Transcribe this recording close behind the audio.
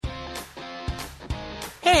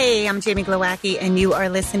Hey, I'm Jamie Glowacki, and you are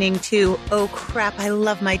listening to Oh Crap, I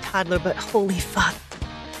Love My Toddler, but Holy Fuck.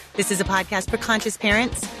 This is a podcast for conscious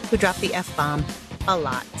parents who drop the F-bomb a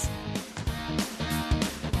lot.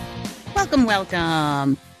 Welcome,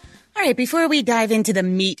 welcome. All right, before we dive into the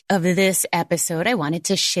meat of this episode, I wanted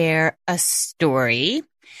to share a story.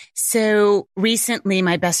 So recently,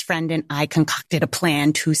 my best friend and I concocted a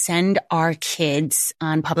plan to send our kids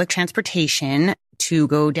on public transportation to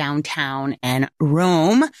go downtown and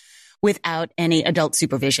roam without any adult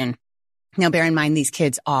supervision. Now, bear in mind, these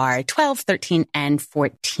kids are 12, 13, and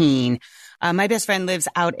 14. My best friend lives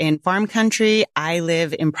out in farm country. I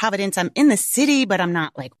live in Providence. I'm in the city, but I'm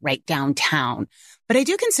not like right downtown. But I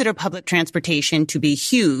do consider public transportation to be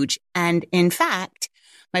huge. And in fact,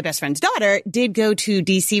 my best friend's daughter did go to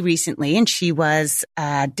DC recently, and she was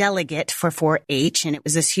a delegate for 4-H, and it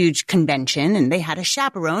was this huge convention, and they had a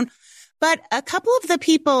chaperone. But a couple of the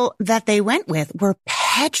people that they went with were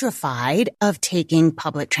petrified of taking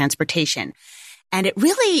public transportation. And it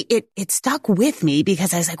really, it stuck with me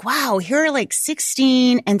because I was like, wow, here are like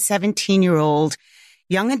 16 and 17-year-old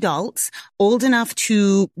young adults old enough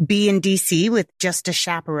to be in DC with just a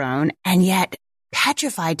chaperone and yet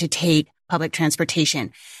petrified to take public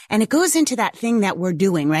transportation. And it goes into that thing that we're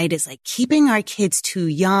doing, right? It's like keeping our kids too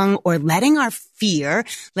young or letting our fear,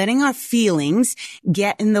 letting our feelings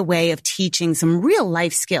get in the way of teaching some real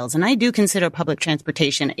life skills. And I do consider public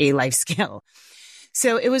transportation a life skill.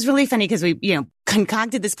 So it was really funny because we,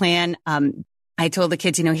 concocted this plan. I told the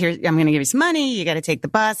kids, here, I'm going to give you some money. You got to take the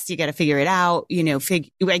bus. You got to figure it out.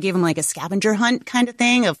 I gave them like a scavenger hunt kind of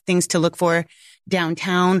thing of things to look for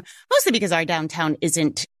downtown, mostly because our downtown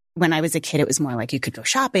isn't. When I was a kid, it was more like you could go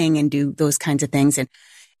shopping and do those kinds of things. And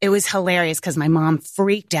it was hilarious because my mom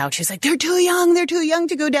freaked out. She was like, they're too young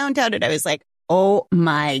to go downtown. And I was like, oh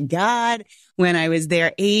my God. When I was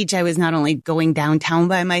their age, I was not only going downtown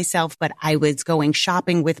by myself, but I was going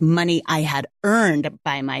shopping with money I had earned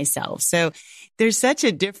by myself. So there's such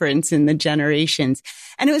a difference in the generations.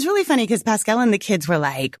 And it was really funny because Pascal and the kids were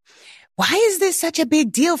like, why is this such a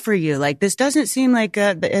big deal for you? Like, this doesn't seem like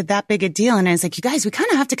that big a deal. And I was like, you guys, we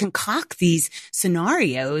kind of have to concoct these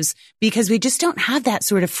scenarios because we just don't have that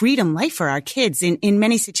sort of freedom life for our kids in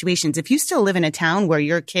many situations. If you still live in a town where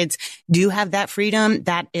your kids do have that freedom,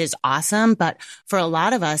 that is awesome. But for a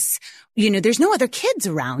lot of us, there's no other kids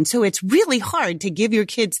around. So it's really hard to give your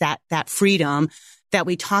kids that freedom that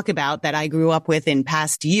we talk about that I grew up with in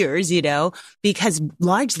past years, because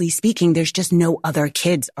largely speaking, there's just no other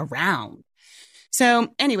kids around. So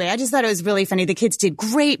anyway, I just thought it was really funny. The kids did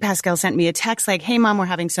great. Pascal sent me a text like, hey, Mom, we're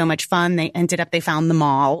having so much fun. They found the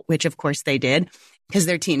mall, which of course they did because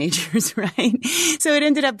they're teenagers, right? So it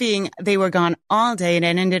ended up being, they were gone all day and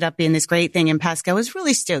it ended up being this great thing. And Pascal was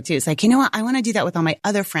really stoked too. It's like, you know what? I want to do that with all my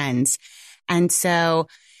other friends. And so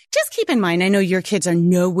just keep in mind, I know your kids are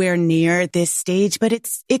nowhere near this stage, but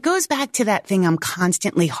it goes back to that thing I'm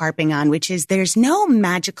constantly harping on, which is there's no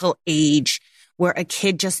magical age where a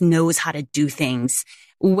kid just knows how to do things,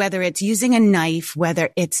 whether it's using a knife, whether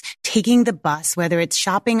it's taking the bus, whether it's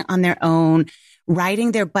shopping on their own,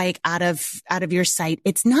 riding their bike out of your sight.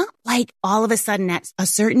 It's not like all of a sudden at a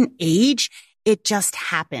certain age, it just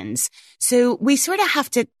happens. So we sort of have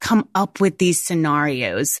to come up with these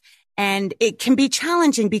scenarios. And it can be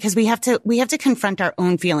challenging because we have to confront our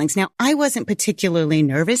own feelings. Now, I wasn't particularly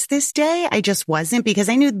nervous this day. I just wasn't because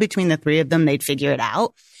I knew between the three of them, they'd figure it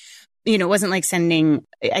out. It wasn't like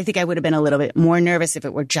I think I would have been a little bit more nervous if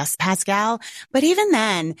it were just Pascal. But even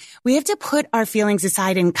then, we have to put our feelings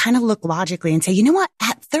aside and kind of look logically and say, you know what?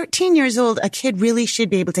 At 13 years old, a kid really should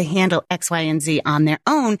be able to handle X, Y, and Z on their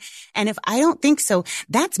own. And if I don't think so,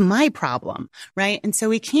 that's my problem, right? And so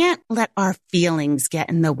we can't let our feelings get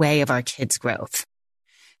in the way of our kids' growth.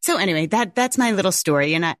 So anyway, that's my little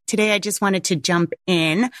story. And today I just wanted to jump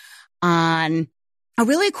in on a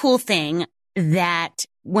really cool thing that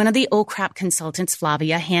one of the Oh Crap consultants,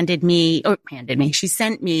 Flavia, she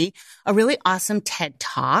sent me a really awesome TED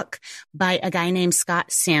Talk by a guy named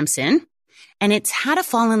Scott Sampson. And it's how to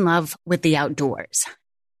fall in love with the outdoors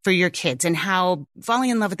for your kids and how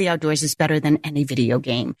falling in love with the outdoors is better than any video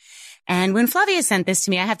game. And when Flavia sent this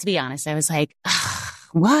to me, I have to be honest, I was like,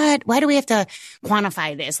 what? Why do we have to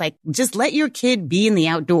quantify this? Like, just let your kid be in the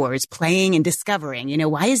outdoors playing and discovering,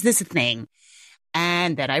 why is this a thing?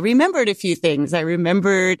 And then I remembered a few things. I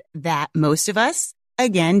remembered that most of us,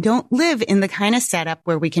 again, don't live in the kind of setup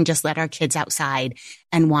where we can just let our kids outside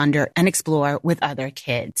and wander and explore with other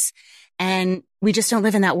kids. And we just don't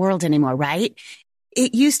live in that world anymore, right?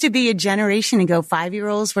 It used to be a generation ago,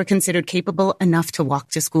 5-year-olds were considered capable enough to walk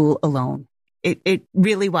to school alone. It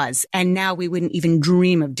really was. And now we wouldn't even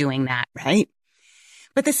dream of doing that, right?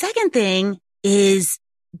 But the second thing is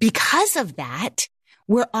because of that,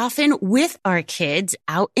 we're often with our kids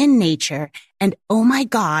out in nature. And oh my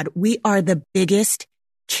God, we are the biggest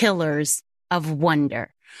killers of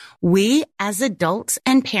wonder. We as adults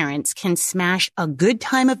and parents can smash a good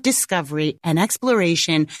time of discovery and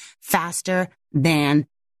exploration faster than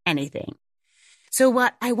anything. So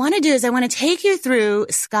what I want to do is I want to take you through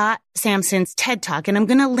Scott Sampson's TED Talk, and I'm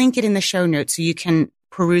going to link it in the show notes so you can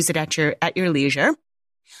peruse it at your leisure.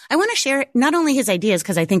 I want to share not only his ideas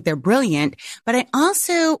because I think they're brilliant, but I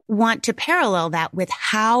also want to parallel that with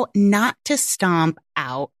how not to stomp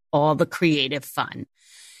out all the creative fun.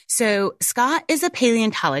 So Scott is a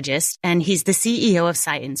paleontologist and he's the CEO of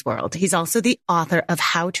Science World. He's also the author of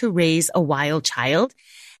How to Raise a Wild Child.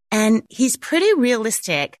 And he's pretty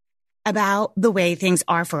realistic about the way things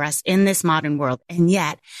are for us in this modern world and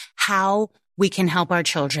yet how we can help our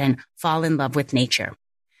children fall in love with nature.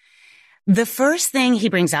 The first thing he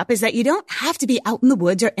brings up is that you don't have to be out in the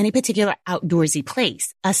woods or any particular outdoorsy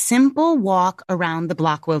place. A simple walk around the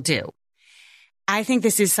block will do. I think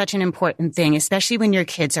this is such an important thing, especially when your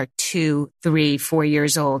kids are 2, 3, 4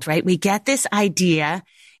 years old, right? We get this idea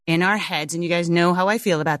in our heads, and you guys know how I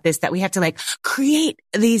feel about this, that we have to create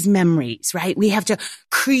these memories, right? We have to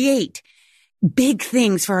create big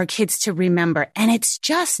things for our kids to remember. And it's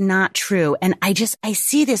just not true. And I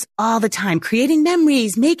see this all the time, creating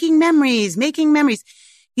memories, making memories, making memories.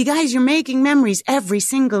 You guys, you're making memories every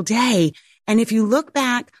single day. And if you look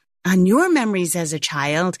back on your memories as a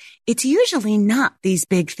child, it's usually not these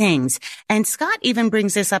big things. And Scott even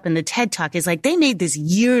brings this up in the TED Talk, is they made this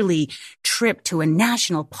yearly trip to a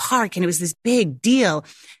national park and it was this big deal.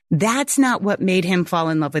 That's not what made him fall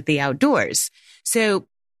in love with the outdoors. So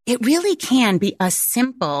it really can be a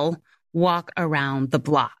simple walk around the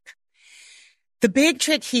block. The big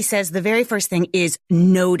trick, he says, the very first thing is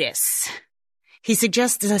notice. He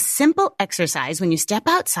suggests a simple exercise when you step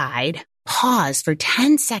outside. Pause for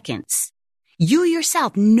 10 seconds. You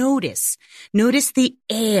yourself notice the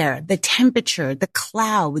air, the temperature, the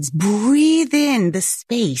clouds, breathe in the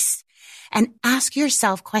space and ask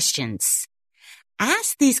yourself questions.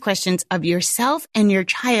 Ask these questions of yourself and your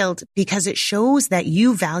child because it shows that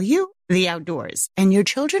you value the outdoors and your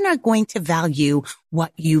children are going to value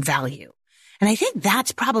what you value. And I think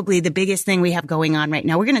that's probably the biggest thing we have going on right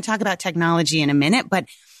now. We're going to talk about technology in a minute, but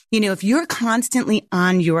if you're constantly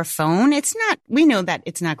on your phone, we know that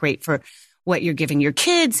it's not great for what you're giving your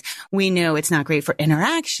kids. We know it's not great for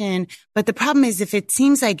interaction. But the problem is if it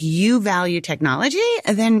seems like you value technology,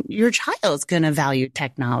 then your child's going to value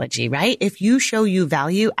technology, right? If you show you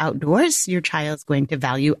value outdoors, your child's going to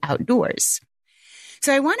value outdoors.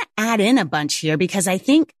 So I want to add in a bunch here because I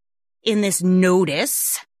think in this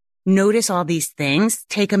notice all these things,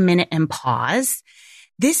 take a minute and pause.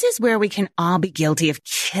 This is where we can all be guilty of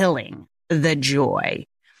killing the joy.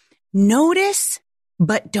 Notice,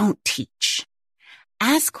 but don't teach.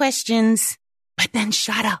 Ask questions, but then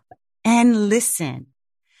shut up and listen.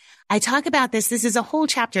 I talk about this. This is a whole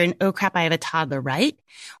chapter in Oh Crap, I Have a Toddler, right?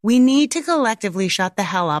 We need to collectively shut the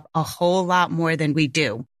hell up a whole lot more than we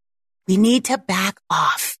do. We need to back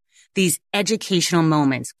off these educational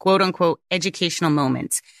moments, quote unquote, educational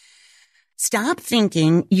moments. Stop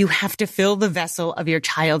thinking you have to fill the vessel of your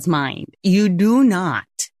child's mind. You do not.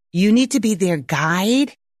 You need to be their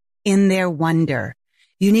guide in their wonder.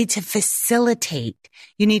 You need to facilitate.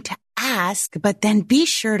 You need to ask, but then be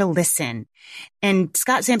sure to listen. And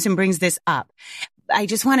Scott Sampson brings this up. I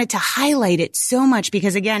just wanted to highlight it so much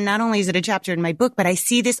because again, not only is it a chapter in my book, but I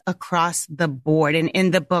see this across the board. And in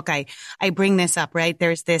the book, I bring this up, right?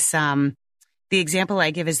 There's this, the example I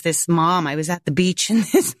give is this mom. I was at the beach and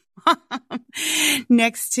this mom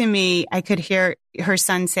next to me, I could hear her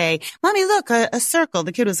son say, "Mommy, look, a circle."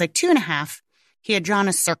 The kid was 2.5. He had drawn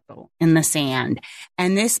a circle in the sand.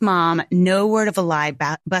 And this mom, no word of a lie,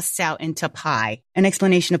 busts out into pi, an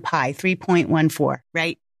explanation of pi, 3.14,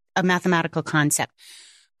 right? A mathematical concept.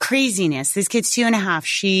 Craziness. This kid's 2.5.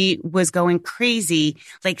 She was going crazy,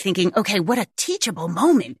 thinking, okay, what a teachable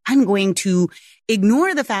moment. I'm going to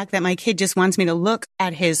ignore the fact that my kid just wants me to look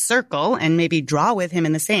at his circle and maybe draw with him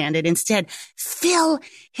in the sand and instead fill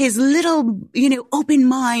his little, open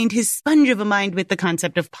mind, his sponge of a mind with the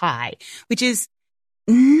concept of pi, which is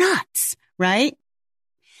nuts, right?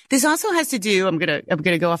 This also has to do, I'm going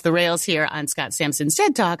to go off the rails here on Scott Sampson's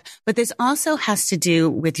TED Talk, but this also has to do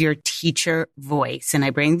with your teacher voice. And I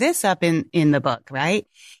bring this up in the book, right?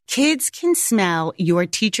 Kids can smell your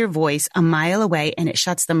teacher voice a mile away and it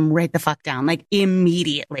shuts them right the fuck down,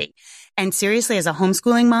 immediately. And seriously, as a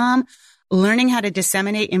homeschooling mom, learning how to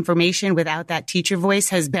disseminate information without that teacher voice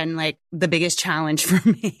has been the biggest challenge for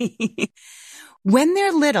me. when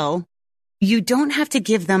they're little, you don't have to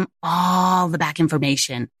give them all the back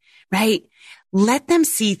information, right? Let them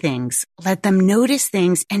see things, let them notice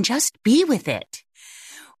things, and just be with it.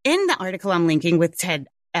 In the article I'm linking with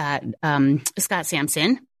Scott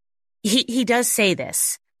Sampson, he does say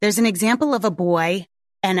this. There's an example of a boy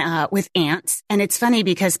and with ants, and it's funny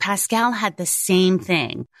because Pascal had the same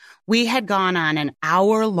thing. We had gone on an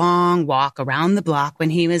hour-long walk around the block when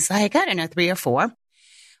he was like, 3 or 4.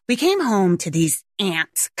 We came home to these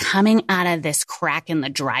ants coming out of this crack in the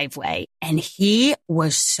driveway, and he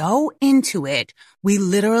was so into it. We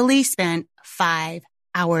literally spent 5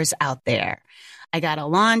 hours out there. I got a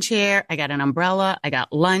lawn chair. I got an umbrella. I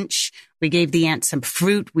got lunch. We gave the ants some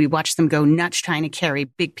fruit. We watched them go nuts trying to carry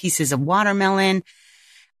big pieces of watermelon.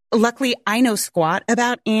 Luckily, I know squat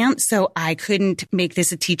about ants, so I couldn't make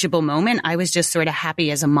this a teachable moment. I was just sort of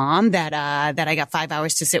happy as a mom that I got 5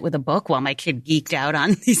 hours to sit with a book while my kid geeked out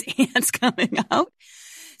on these ants coming out.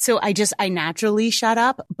 So I naturally shut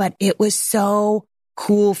up, but it was so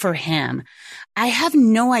cool for him. I have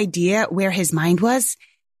no idea where his mind was.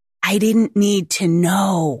 I didn't need to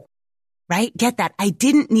know, right? Get that? I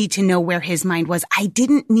didn't need to know where his mind was. I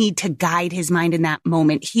didn't need to guide his mind in that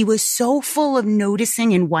moment. He was so full of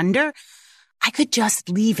noticing and wonder. I could just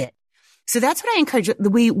leave it. So that's what I encourage.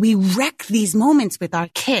 We wreck these moments with our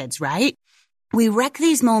kids, right? We wreck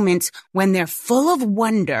these moments when they're full of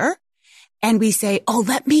wonder and we say, oh,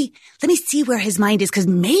 let me see where his mind is. Cause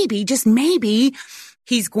maybe, just maybe,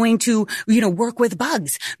 he's going to, work with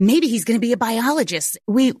bugs. Maybe he's going to be a biologist.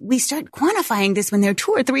 We start quantifying this when they're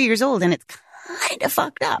 2 or 3 years old, and it's kind of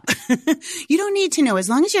fucked up. You don't need to know. As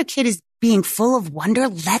long as your kid is being full of wonder,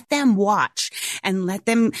 let them watch and let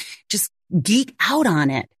them just geek out on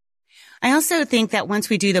it. I also think that once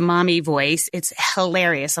we do the mommy voice, it's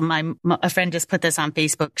hilarious. A friend just put this on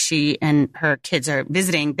Facebook. She and her kids are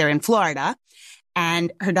visiting. They're in Florida,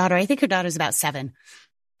 and I think her daughter's about 7.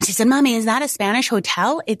 She said, Mommy, is that a Spanish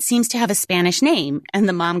hotel? It seems to have a Spanish name. And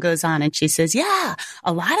the mom goes on and she says, yeah,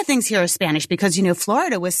 a lot of things here are Spanish because,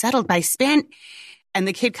 Florida was settled by And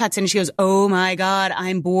the kid cuts in and she goes, oh my God,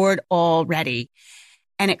 I'm bored already.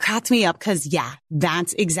 And it cracked me up because, yeah,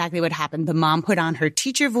 that's exactly what happened. The mom put on her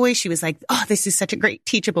teacher voice. She was like, oh, this is such a great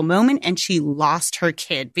teachable moment. And she lost her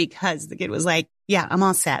kid because the kid was like, yeah, I'm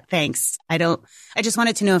all set. Thanks. I just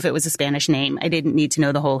wanted to know if it was a Spanish name. I didn't need to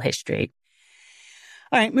know the whole history.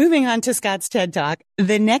 All right, moving on to Scott's TED Talk.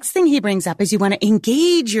 The next thing he brings up is you want to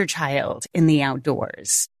engage your child in the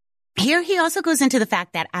outdoors. Here he also goes into the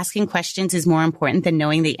fact that asking questions is more important than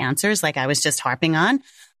knowing the answers, like I was just harping on.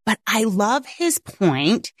 But I love his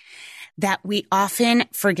point that we often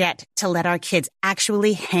forget to let our kids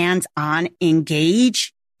actually hands-on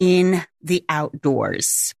engage in the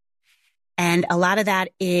outdoors. And a lot of that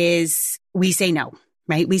is we say no.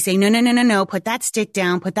 Right? We say, no, put that stick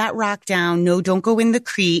down, put that rock down. No, don't go in the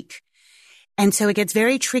creek. And so it gets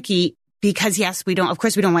very tricky because yes, we don't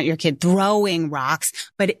want your kid throwing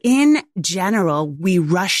rocks, but in general, we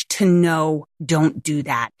rush to no, don't do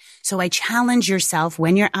that. So I challenge yourself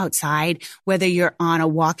when you're outside, whether you're on a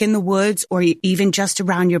walk in the woods or even just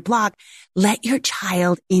around your block, let your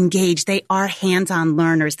child engage. They are hands-on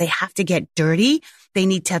learners. They have to get dirty. They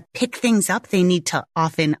need to pick things up. They need to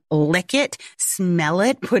often lick it, smell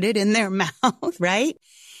it, put it in their mouth, right?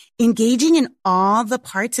 Engaging in all the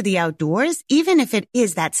parts of the outdoors, even if it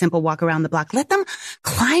is that simple walk around the block, let them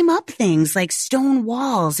climb up things like stone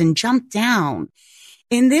walls and jump down.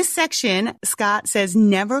 In this section, Scott says,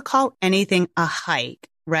 never call anything a hike,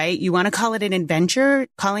 right? You want to call it an adventure.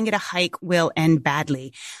 Calling it a hike will end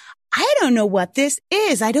badly. I don't know what this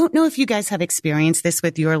is. I don't know if you guys have experienced this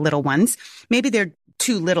with your little ones. Maybe they're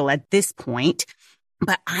too little at this point,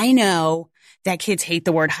 but I know that kids hate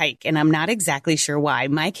the word hike, and I'm not exactly sure why.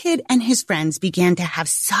 My kid and his friends began to have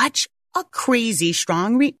such a crazy,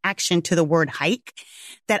 strong reaction to the word hike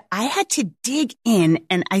that I had to dig in,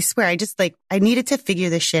 and I swear, I needed to figure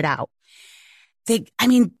this shit out. They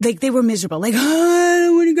were miserable. Like, oh, I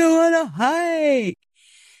don't want to go on a hike.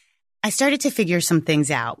 I started to figure some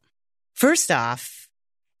things out. First off,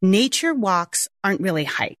 nature walks aren't really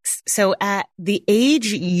hikes. So at the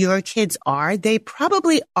age your kids are, they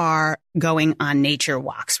probably are going on nature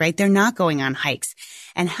walks, right? They're not going on hikes.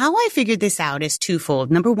 And how I figured this out is twofold.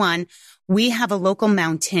 Number one, we have a local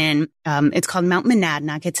mountain. It's called Mount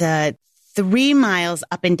Monadnock. It's 3 miles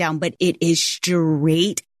up and down, but it is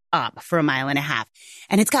straight up for 1.5 miles.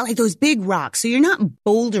 And it's got like those big rocks. So you're not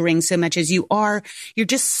bouldering so much as you're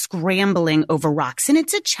just scrambling over rocks. And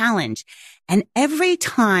it's a challenge. And every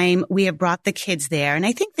time we have brought the kids there, and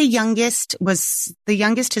I think the youngest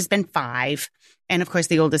has been 5. And of course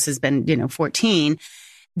the oldest has been, 14.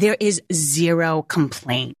 there is zero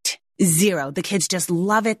complaint. Zero. The kids just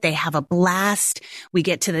love it. They have a blast. We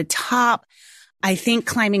get to the top. I think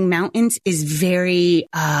climbing mountains is very,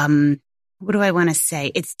 what do I want to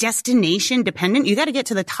say? It's destination dependent. You got to get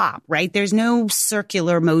to the top, right? There's no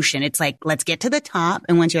circular motion. It's like, let's get to the top.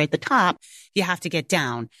 And once you're at the top, you have to get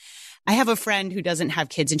down. I have a friend who doesn't have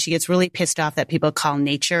kids and she gets really pissed off that people call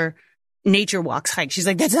nature walks hikes. She's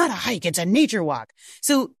like, that's not a hike. It's a nature walk.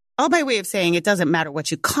 So all by way of saying it doesn't matter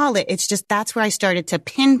what you call it. It's just that's where I started to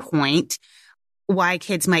pinpoint why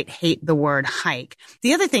kids might hate the word hike.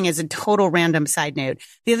 The other thing is a total random side note.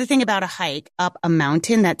 The other thing about a hike up a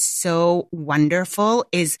mountain that's so wonderful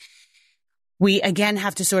is we again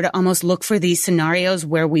have to sort of almost look for these scenarios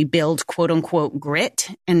where we build quote unquote grit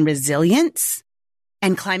and resilience.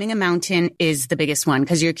 And climbing a mountain is the biggest one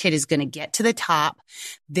because your kid is going to get to the top.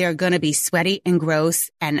 They're going to be sweaty and gross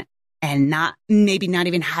and maybe not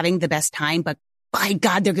even having the best time, but by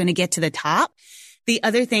God, they're going to get to the top. The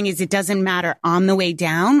other thing is it doesn't matter on the way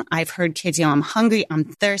down. I've heard kids yell, I'm hungry, I'm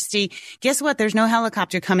thirsty. Guess what? There's no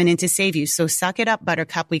helicopter coming in to save you. So suck it up,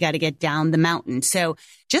 Buttercup. We got to get down the mountain. So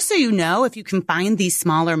just so you know, if you can find these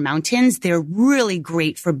smaller mountains, they're really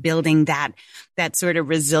great for building that sort of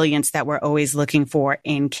resilience that we're always looking for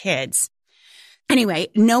in kids. Anyway,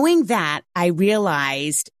 knowing that, I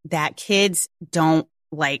realized that kids don't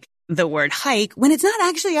like the word hike when it's not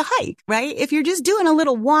actually a hike, right? If you're just doing a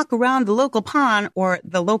little walk around the local pond or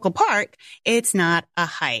the local park, it's not a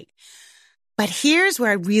hike. But here's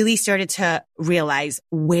where I really started to realize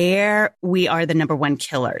where we are the number one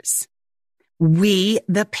killers. We,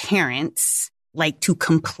 the parents, like to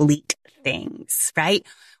complete things, right?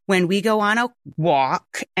 When we go on a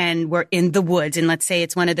walk and we're in the woods, and let's say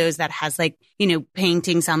it's one of those that has like,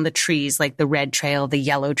 paintings on the trees, like the red trail, the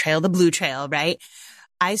yellow trail, the blue trail, right?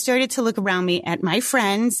 I started to look around me at my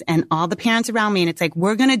friends and all the parents around me. And it's like,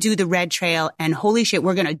 we're going to do the red trail and holy shit,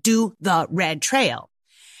 we're going to do the red trail.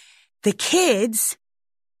 The kids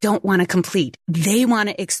don't want to complete. They want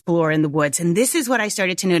to explore in the woods. And this is what I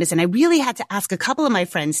started to notice. And I really had to ask a couple of my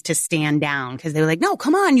friends to stand down because they were like, no,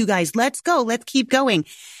 come on, you guys, let's go. Let's keep going.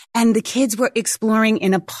 And the kids were exploring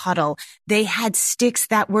in a puddle. They sticks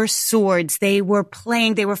that were swords. They were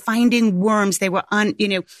playing. They were finding worms. They were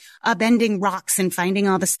upending rocks and finding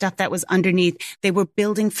all the stuff that was underneath. They were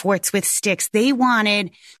building forts with sticks. They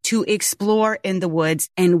wanted to explore in the woods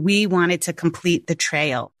and we wanted to complete the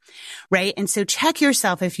trail. Right. And so check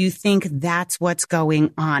yourself if you think that's what's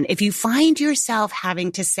going on. If you find yourself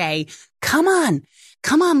having to say, come on,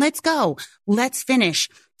 let's go. Let's finish.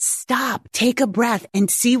 Stop, take a breath and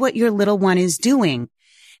see what your little one is doing.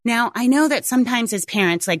 Now, I know that sometimes as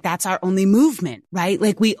parents, like that's our only movement, right?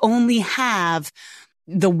 Like we only have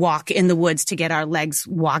the walk in the woods to get our legs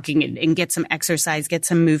walking and get some exercise, get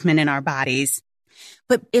some movement in our bodies.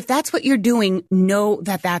 But if that's what you're doing, know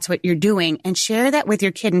that that's what you're doing and share that with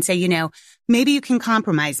your kid and say, maybe you can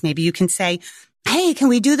compromise. Maybe you can say, hey, can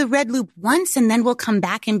we do the red loop once and then we'll come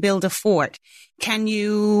back and build a fort? Can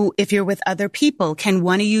you, if you're with other people, can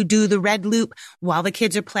one of you do the red loop while the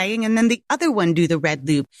kids are playing and then the other one do the red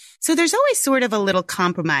loop? So there's always sort of a little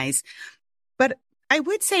compromise. But I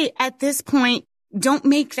would say at this point, don't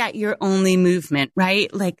make that your only movement,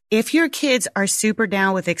 right? Like if your kids are super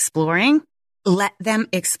down with exploring, let them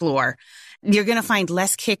explore. You're going to find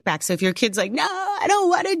less kickback. So if your kid's like, no, I don't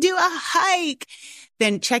want to do a hike,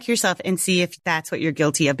 then check yourself and see if that's what you're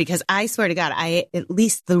guilty of. Because I swear to God, at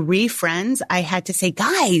least 3 friends, I had to say,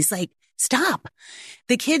 guys, like, stop.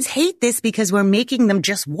 The kids hate this because we're making them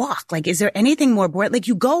just walk. Like, is there anything more boring? Like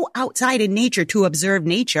you go outside in nature to observe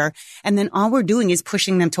nature. And then all we're doing is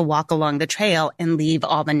pushing them to walk along the trail and leave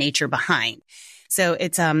all the nature behind. So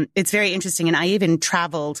it's very interesting. And I even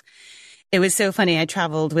traveled. It was so funny. I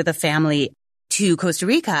traveled with a family to Costa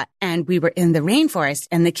Rica and we were in the rainforest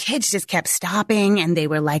and the kids just kept stopping and they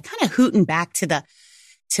were like kind of hooting back to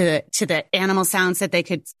the animal sounds that they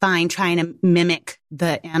could find, trying to mimic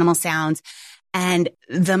the animal sounds. And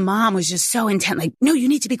the mom was just so intent, like, no, you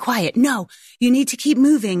need to be quiet. No, you need to keep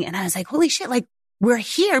moving. And I was like, holy shit, like we're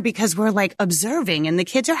here because we're like observing and the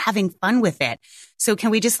kids are having fun with it. So can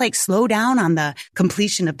we just like slow down on the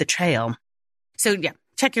completion of the trail? So yeah,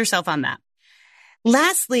 check yourself on that.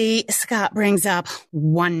 Lastly, Scott brings up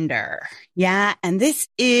wonder. Yeah. And this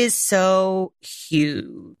is so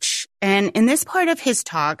huge. And in this part of his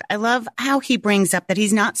talk, I love how he brings up that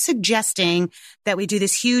he's not suggesting that we do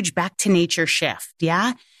this huge back to nature shift.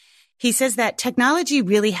 Yeah. He says that technology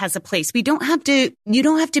really has a place. You don't have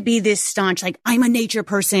to be this staunch, like I'm a nature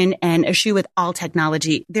person and eschew with all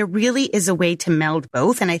technology. There really is a way to meld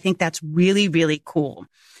both. And I think that's really, really cool.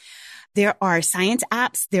 There are science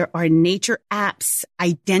apps. There are nature apps,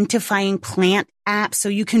 identifying plant apps. So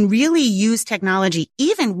you can really use technology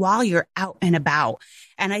even while you're out and about.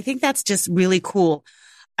 And I think that's just really cool.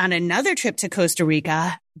 On another trip to Costa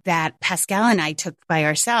Rica that Pascal and I took by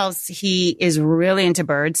ourselves, he is really into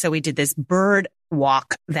birds. So we did this bird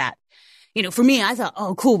walk that, for me, I thought,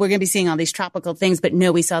 oh, cool, we're going to be seeing all these tropical things. But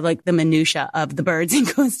no, we saw like the minutia of the birds in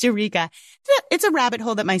Costa Rica. It's a rabbit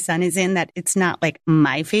hole that my son is in that it's not like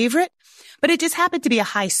my favorite, but it just happened to be a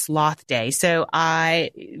high sloth day. So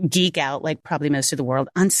I geek out like probably most of the world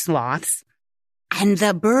on sloths. And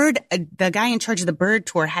the guy in charge of the bird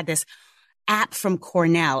tour had this app from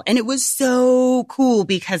Cornell. And it was so cool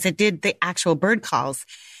because it did the actual bird calls.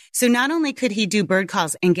 So not only could he do bird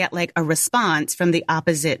calls and get like a response from the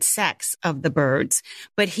opposite sex of the birds,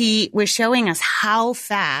 but he was showing us how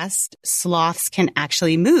fast sloths can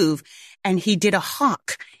actually move. And he did a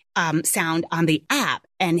hawk sound on the app,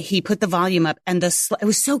 and he put the volume up, and it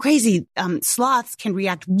was so crazy. Sloths can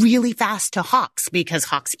react really fast to hawks because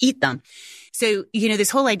hawks eat them. So, this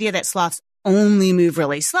whole idea that sloths only move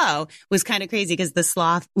really slow was kind of crazy because the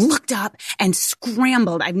sloth looked up and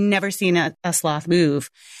scrambled. I've never seen a sloth move.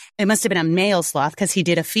 It must have been a male sloth because he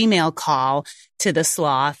did a female call to the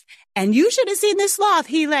sloth. And you should have seen this sloth.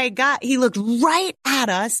 He looked right at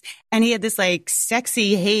us, and he had this like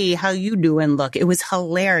sexy, hey, how you doing look. It was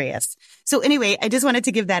hilarious. So anyway, I just wanted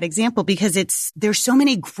to give that example because there's so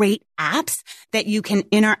many great apps that you can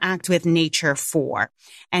interact with nature for.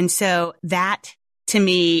 And so that to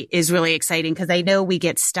me is really exciting because I know we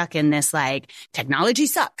get stuck in this like technology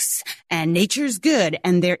sucks and nature's good,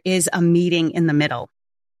 and there is a meeting in the middle.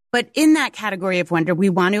 But in that category of wonder, we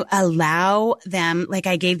want to allow them, like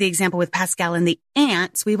I gave the example with Pascal and the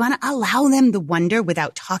ants, we want to allow them the wonder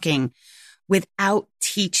without talking, without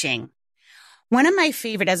teaching. One of my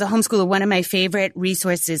favorite, as a homeschooler, one of my favorite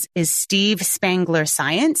resources is Steve Spangler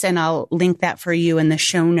Science, and I'll link that for you in the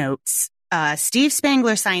show notes. Steve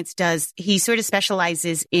Spangler Science he sort of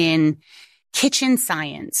specializes in kitchen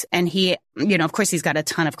science, and he, of course, he's got a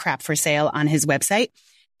ton of crap for sale on his website.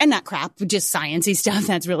 And not crap, just sciencey stuff.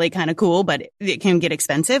 That's really kind of cool, but it can get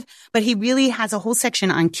expensive. But he really has a whole section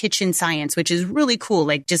on kitchen science, which is really cool,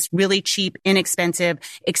 like just really cheap, inexpensive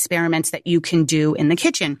experiments that you can do in the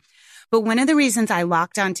kitchen. But one of the reasons I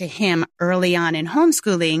locked onto him early on in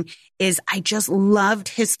homeschooling is I just loved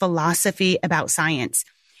his philosophy about science.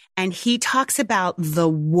 And he talks about the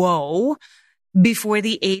whoa before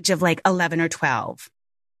the age of like 11 or 12.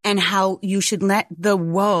 And how you should let the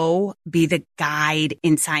whoa be the guide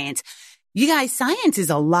in science. You guys, science is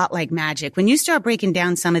a lot like magic. When you start breaking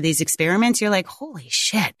down some of these experiments, you're like, holy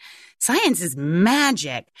shit, science is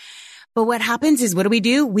magic. But what happens is, what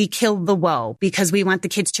do? We kill the whoa because we want the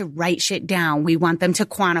kids to write shit down. We want them to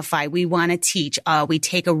quantify. We want to teach. We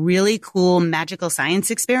take a really cool magical science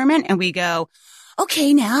experiment and we go,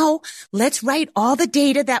 okay, now let's write all the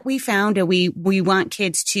data that we found. And we want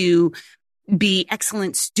kids to be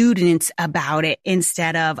excellent students about it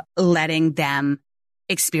instead of letting them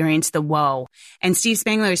experience the whoa. And Steve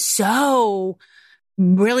Spangler is so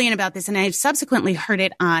brilliant about this. And I've subsequently heard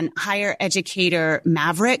it on Higher Educator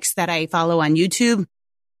Mavericks that I follow on YouTube.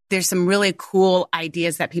 There's some really cool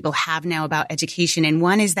ideas that people have now about education. And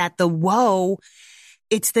one is that the whoa,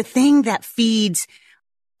 it's the thing that feeds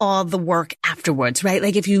all the work afterwards, right?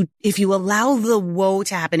 Like if you allow the whoa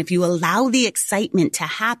to happen, if you allow the excitement to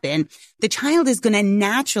happen, the child is going to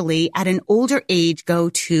naturally at an older age go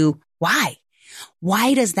to why?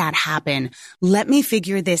 Why does that happen? Let me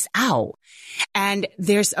figure this out. And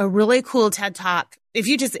there's a really cool TED Talk. If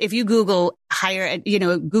you Google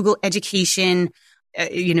Google education,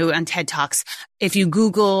 on TED Talks, if you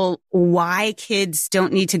Google why kids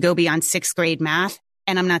don't need to go beyond 6th grade math,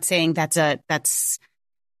 and I'm not saying that's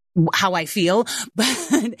how I feel,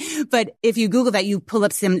 but if you Google that, you pull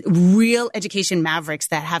up some real education mavericks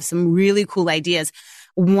that have some really cool ideas.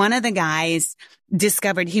 One of the guys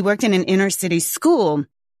discovered he worked in an inner city school.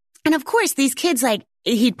 And of course, these kids, like,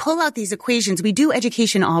 he'd pull out these equations. We do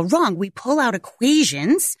education all wrong. We pull out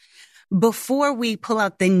equations before we pull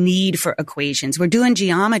out the need for equations. We're doing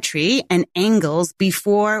geometry and angles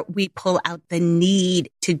before we pull out the need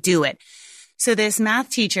to do it. So this math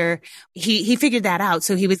teacher, he figured that out.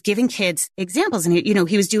 So he was giving kids examples, and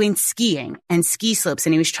he was doing skiing and ski slopes,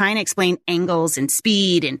 and he was trying to explain angles and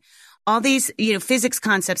speed and all these, physics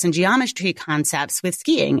concepts and geometry concepts with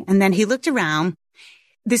skiing. And then he looked around.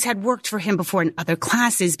 This had worked for him before in other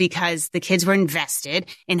classes because the kids were invested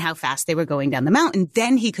in how fast they were going down the mountain.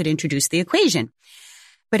 Then he could introduce the equation.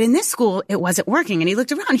 But in this school, it wasn't working. And he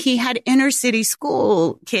looked around. He had inner city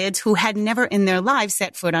school kids who had never in their lives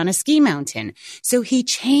set foot on a ski mountain. So he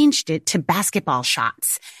changed it to basketball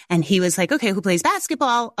shots. And he was like, okay, who plays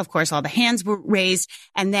basketball? Of course, all the hands were raised.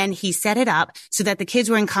 And then he set it up so that the kids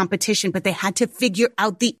were in competition, but they had to figure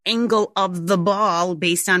out the angle of the ball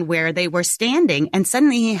based on where they were standing. And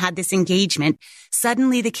suddenly he had this engagement.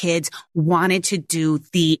 Suddenly the kids wanted to do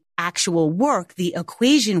the actual work, the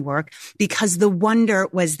equation work, because the wonder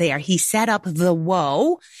was there. He set up the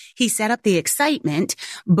whoa. He set up the excitement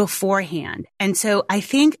beforehand. And so I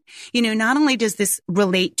think, not only does this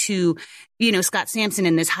relate to, Scott Sampson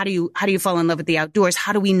in this, how do you fall in love with the outdoors?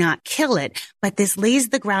 How do we not kill it? But this lays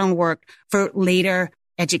the groundwork for later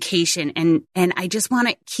education. And I just want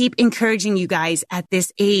to keep encouraging you guys at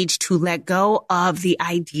this age to let go of the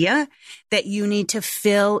idea that you need to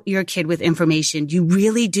fill your kid with information. You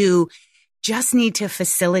really do just need to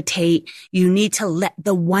facilitate. You need to let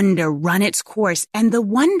the wonder run its course, and the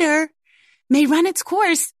wonder may run its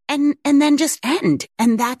course and then just end.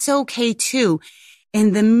 And that's okay too.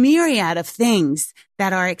 In the myriad of things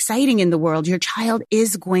that are exciting in the world, your child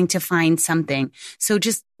is going to find something. So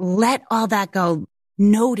just let all that go.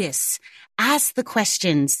 Notice, ask the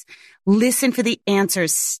questions, listen for the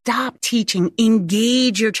answers, stop teaching,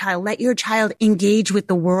 engage your child, let your child engage with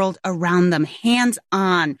the world around them, hands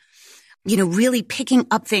on, really picking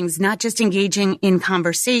up things, not just engaging in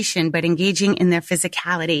conversation, but engaging in their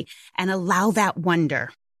physicality, and allow that wonder.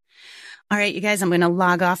 All right, you guys, I'm going to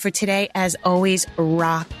log off for today. As always,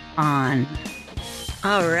 rock on.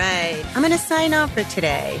 All right, I'm going to sign off for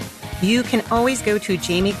today. You can always go to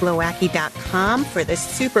jamieglowacki.com for the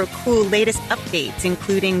super cool latest updates,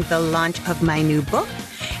 including the launch of my new book,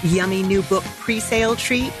 yummy new book pre-sale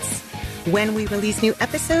treats, when we release new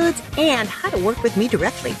episodes, and how to work with me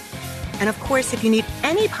directly. And of course, if you need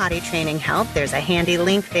any potty training help, there's a handy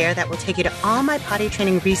link there that will take you to all my potty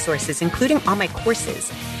training resources, including all my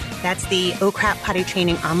courses. That's the Oh Crap Potty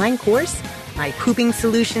Training online course, my Pooping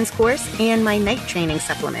Solutions course, and my night training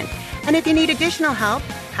supplement. And if you need additional help,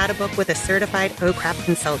 how to book with a certified Oh Crap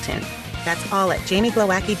consultant. That's all at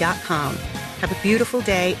jamieglowacki.com. Have a beautiful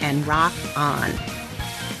day and rock on.